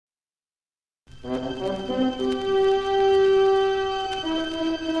I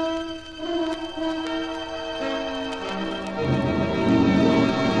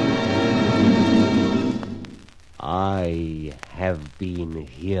have been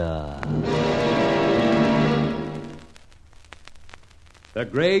here. The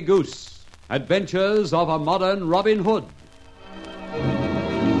Grey Goose, Adventures of a Modern Robin Hood.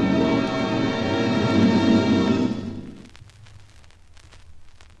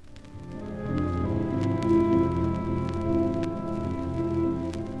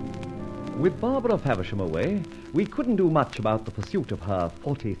 With Barbara Faversham away, we couldn't do much about the pursuit of her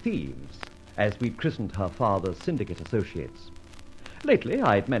 40 thieves, as we'd christened her father's syndicate associates. Lately,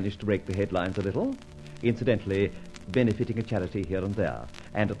 I'd managed to break the headlines a little, incidentally benefiting a charity here and there,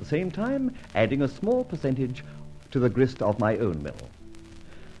 and at the same time adding a small percentage to the grist of my own mill.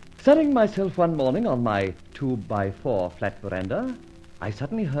 Sunning myself one morning on my 2x4 flat veranda, I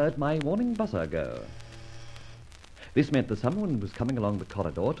suddenly heard my warning buzzer go. This meant that someone was coming along the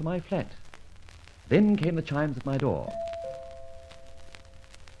corridor to my flat. Then came the chimes at my door.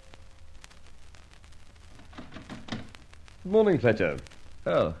 Good morning, Fletcher.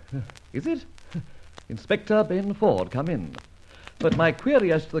 Oh, is it? Inspector Ben Ford, come in. But my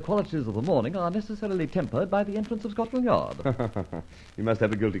query as to the qualities of the morning are necessarily tempered by the entrance of Scotland Yard. You must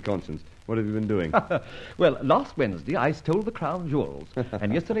have a guilty conscience. What have you been doing? Well, last Wednesday I stole the crown jewels,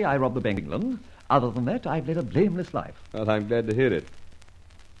 and yesterday I robbed the Bank of England. Other than that, I've led a blameless life. Well, I'm glad to hear it.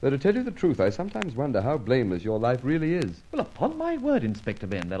 Though to tell you the truth, I sometimes wonder how blameless your life really is. Well, upon my word, Inspector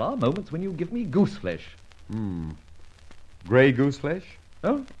Ben, there are moments when you give me goose flesh. Grey goose flesh?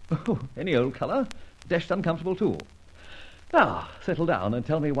 Oh, any old colour. Dashed uncomfortable, too. Now, settle down and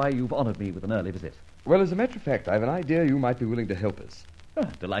tell me why you've honoured me with an early visit. Well, as a matter of fact, I've an idea you might be willing to help us.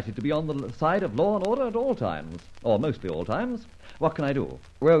 Delighted to be on the side of law and order at all times. Or mostly all times. What can I do?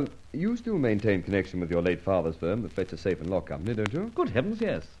 Well, you still maintain connection with your late father's firm, the Fletcher Safe and Lock Company, don't you? Good heavens,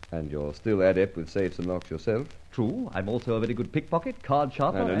 yes. And you're still adept with safes and locks yourself? True. I'm also a very good pickpocket, card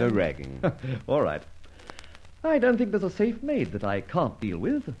sharper. No ragging. All right. I don't think there's a safe made that I can't deal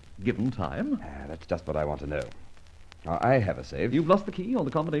with, given time. That's just what I want to know. Now, I have a safe. You've lost the key or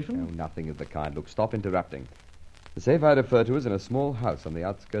the combination? No, nothing of the kind. Look, stop interrupting. The safe I refer to is in a small house on the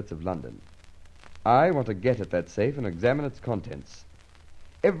outskirts of London. I want to get at that safe and examine its contents.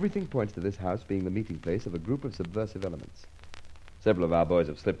 Everything points to this house being the meeting place of a group of subversive elements. Several of our boys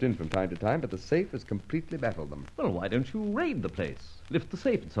have slipped in from time to time, but the safe has completely baffled them. Well, why don't you raid the place, lift the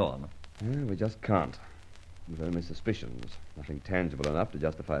safe and so on? We just can't. We've only suspicions, nothing tangible enough to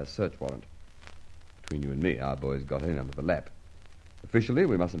justify a search warrant. Between you and me, our boys got in under the lap. Officially,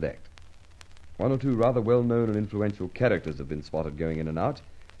 we mustn't act. One or two rather well-known and influential characters have been spotted going in and out,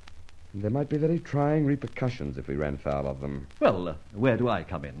 and there might be very trying repercussions if we ran foul of them. Well, where do I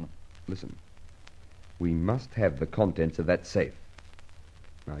come in? Listen, we must have the contents of that safe.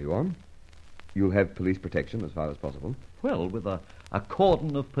 Now, you on? You'll have police protection as far as possible. Well, with a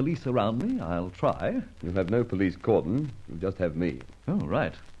cordon of police around me, I'll try. You'll have no police cordon. You'll just have me. Oh,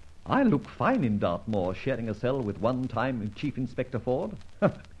 right. I look fine in Dartmoor, sharing a cell with one-time Chief Inspector Ford.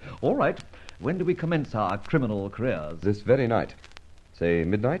 All right. When do we commence our criminal careers? This very night. Say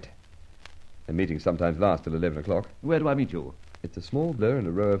midnight? The meetings sometimes last till 11 o'clock. Where do I meet you? It's a small blur in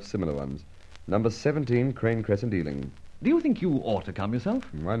a row of similar ones. Number 17, Crane Crescent, Ealing. Do you think you ought to come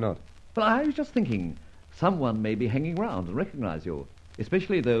yourself? Why not? Well, I was just thinking, someone may be hanging round and recognize you,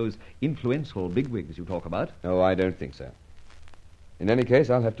 especially those influential bigwigs you talk about. Oh, I don't think so. In any case,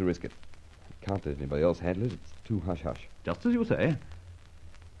 I'll have to risk it. I can't let anybody else handle it. It's too hush-hush. Just as you say.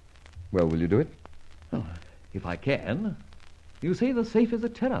 Well, will you do it? Oh, if I can. You say the safe is a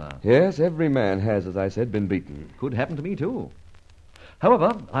terror. Yes, every man has, as I said, been beaten. Could happen to me, too.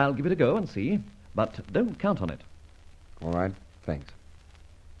 However, I'll give it a go and see, but don't count on it. All right, thanks.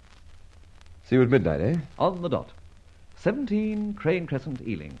 See you at midnight, eh? On the dot. 17 Crane Crescent,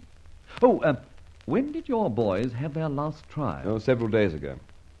 Ealing. Oh, when did your boys have their last trial? Oh, several days ago.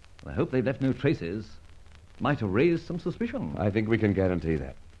 I hope they've left no traces. Might have raised some suspicion. I think we can guarantee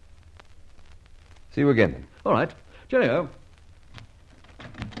that. See you again, then. All right. Cheerio.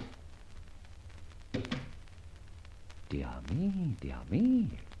 Dear me, dear me.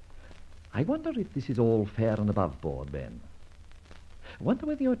 I wonder if this is all fair and above board, Ben. Wonder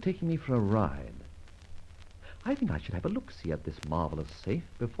whether you're taking me for a ride. I think I should have a look-see at this marvellous safe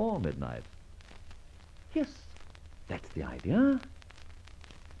before midnight. Yes, that's the idea.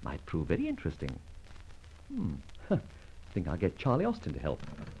 Might prove very interesting. Think I'll get Charlie Austin to help.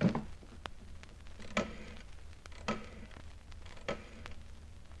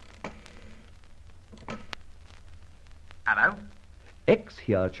 Hello? X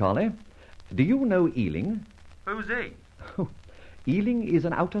here, Charlie. Do you know Ealing? Who's he? Ealing is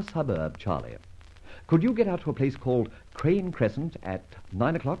an outer suburb, Charlie. Could you get out to a place called Crane Crescent at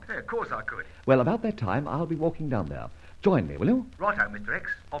 9 o'clock? Yeah, of course I could. Well, about that time, I'll be walking down there. Join me, will you? Righto, Mr. X.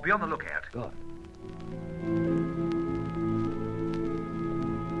 I'll be on the lookout. Good.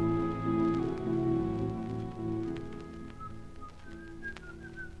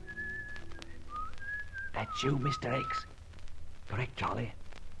 That's you, Mr. X. Correct, Charlie.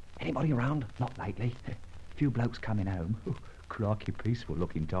 Anybody around? Not lately. Few blokes coming home. Crikey,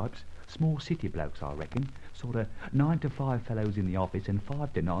 peaceful-looking types. Small city blokes, I reckon. Sort of 9 to 5 fellows in the office and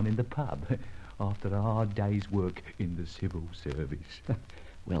 5 to 9 in the pub. After a hard day's work in the civil service.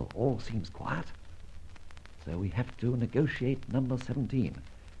 Well, all seems quiet. So we have to negotiate number 17.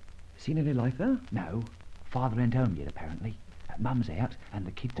 Seen any life there? No. Father ain't home yet, apparently. Mum's out and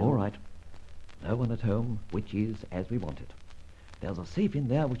the kids are... All right. No one at home, which is as we want it. There's a safe in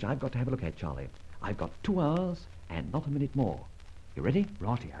there which I've got to have a look at, Charlie. I've got 2 hours and not a minute more. You ready?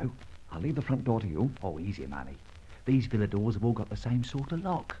 Rightio. I'll leave the front door to you. Oh, easy, money. These villa doors have all got the same sort of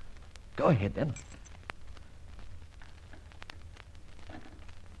lock. Go ahead, then.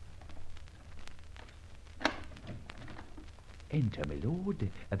 Enter, my lord.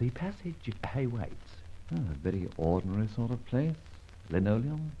 The passage awaits. A very ordinary sort of place.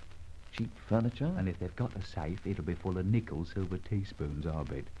 Linoleum, cheap furniture. And if they've got a safe, it'll be full of nickel silver teaspoons, I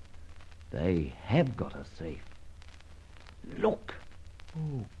bet. They have got a safe. Look!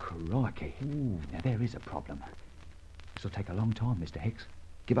 Oh, crikey. Ooh, now there is a problem. This'll take a long time, Mr. Hicks.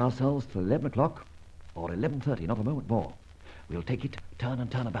 Give ourselves till 11 o'clock or 11:30, not a moment more. We'll take it turn and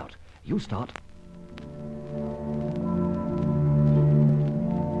turn about. You start.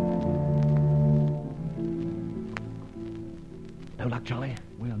 No luck, Charlie?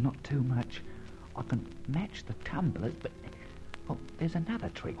 Well, not too much. I can match the tumblers, but... Oh, there's another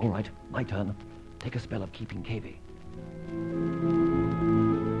trick. All right, my turn. Take a spell of keeping KV.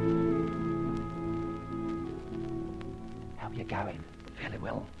 How are you going? Fairly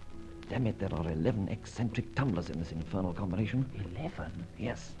well. Damn it, there are 11 eccentric tumblers in this infernal combination. 11?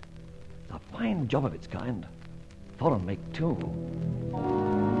 Yes. It's a fine job of its kind. Foreign make 2.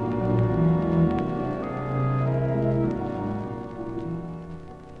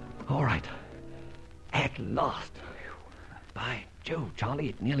 All right. At last. By Jove, Charlie,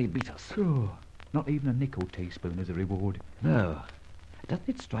 it nearly beat us. Oh, not even a nickel teaspoon as a reward. No. Doesn't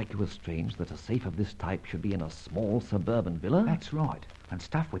it strike you as strange that a safe of this type should be in a small suburban villa? That's right. And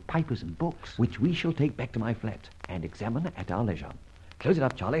stuffed with papers and books. Which we shall take back to my flat and examine at our leisure. Close it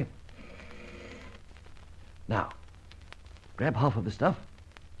up, Charlie. Now, grab half of the stuff.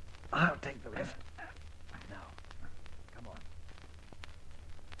 I'll take the rest. Now, come on.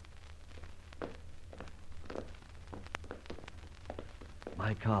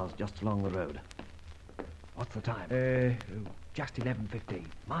 My car's just along the road. What's the time? Just 11:15.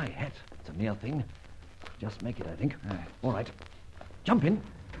 My hat. It's a near thing. Just make it, I think. All right. Jump in.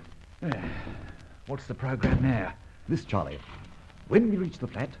 What's the program now? This, Charlie. When we reach the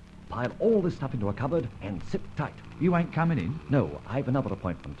flat, pile all this stuff into a cupboard and sit tight. You ain't coming in? No, I've another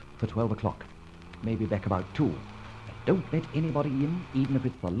appointment for 12 o'clock. Maybe back about 2. Don't let anybody in, even if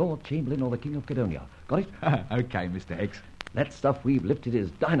it's the Lord Chamberlain or the King of Cadonia. Got it? Okay, Mr. X. That stuff we've lifted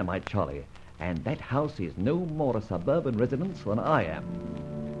is dynamite, Charlie. And that house is no more a suburban residence than I am.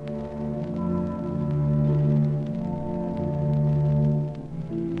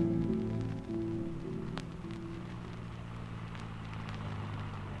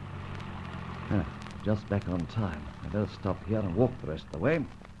 Just back on time. I better stop here and walk the rest of the way.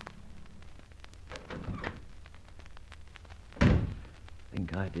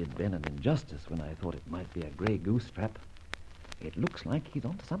 Think I did Ben an injustice when I thought it might be a Grey Goose trap. It looks like he's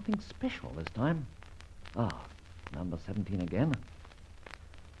onto something special this time. Ah, number 17 again.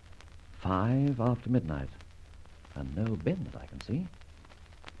 5 after midnight. And no Ben that I can see.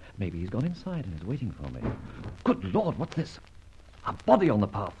 Maybe he's gone inside and is waiting for me. Good Lord, what's this? A body on the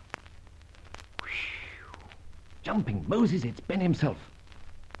path. Whew. Jumping Moses, it's Ben himself.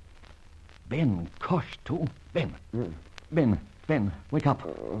 Ben, gosh, too. Ben. Ben, wake up.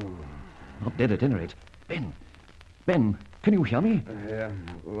 Not dead at any rate. Ben, can you hear me? Yeah.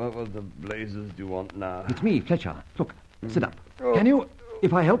 What the blazes do you want now? It's me, Fletcher. Look, sit up. Can you,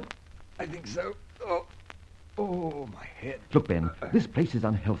 if I help? I think so. Oh, my head. Look, Ben, this place is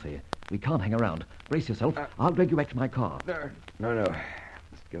unhealthy. We can't hang around. Brace yourself. I'll drag you back to my car. No.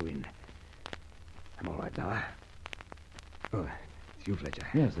 Let's go in. I'm all right now. Oh, it's you, Fletcher.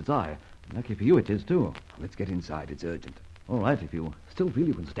 Yes, it's I. Lucky for you it is, too. Let's get inside. It's urgent. All right, if you still feel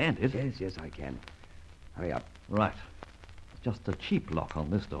you can stand it. Yes, I can. Hurry up. Right. It's just a cheap lock on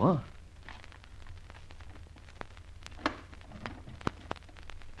this door.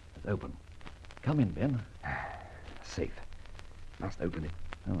 It's open. Come in, Ben. Safe. Must open it.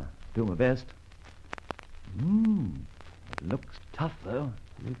 Oh, I'll do my best. It looks tough, though.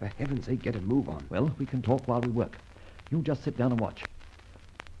 I mean, for heaven's sake, get a move on. Well, we can talk while we work. You just sit down and watch.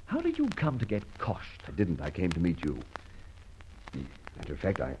 How did you come to get coshed? I didn't. I came to meet you. Matter of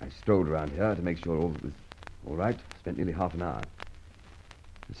fact, I strolled around here to make sure all was all right. Spent nearly half an hour.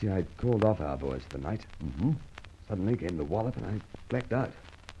 You see, I'd called off our boys for the night. Mm-hmm. Suddenly came the wallop and I blacked out.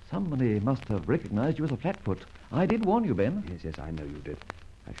 Somebody must have recognized you as a flatfoot. I did warn you, Ben. Yes, I know you did.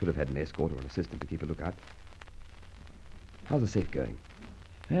 I should have had an escort or an assistant to keep a lookout. How's the safe going?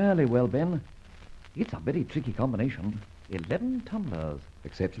 Fairly well, Ben. It's a very tricky combination. 11 tumblers.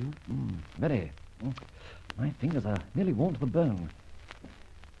 Exceptional? Very. My fingers are nearly worn to the bone.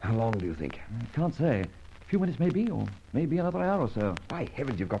 How long do you think? I can't say. A few minutes maybe, or maybe another hour or so. By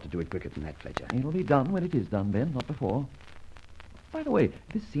heavens, you've got to do it quicker than that, Fletcher. It'll be done when it is done, Ben, not before. By the way,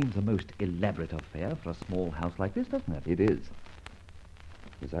 this seems a most elaborate affair for a small house like this, doesn't it? It is.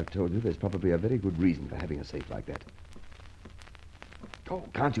 As I've told you, there's probably a very good reason for having a safe like that. Oh,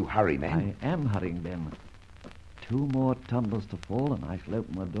 can't you hurry, man? I am hurrying, Ben. 2 more tumblers to fall, and I shall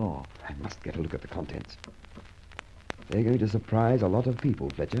open the door. I must get a look at the contents. They're going to surprise a lot of people,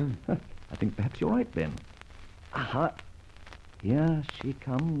 Fletcher. I think perhaps you're right, Ben. Aha! Here she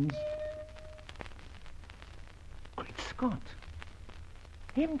comes. Great Scott!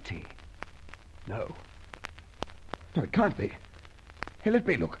 Empty. No. No, it can't be. Hey, let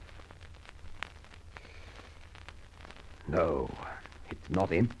me look. No, it's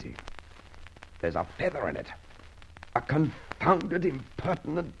not empty. There's a feather in it. A confounded,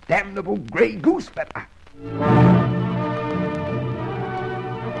 impertinent, damnable Grey Goose feather.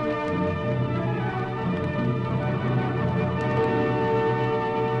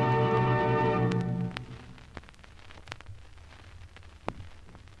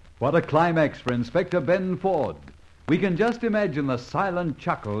 What a climax for Inspector Ben Ford. We can just imagine the silent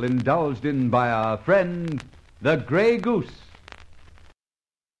chuckle indulged in by our friend, the Grey Goose.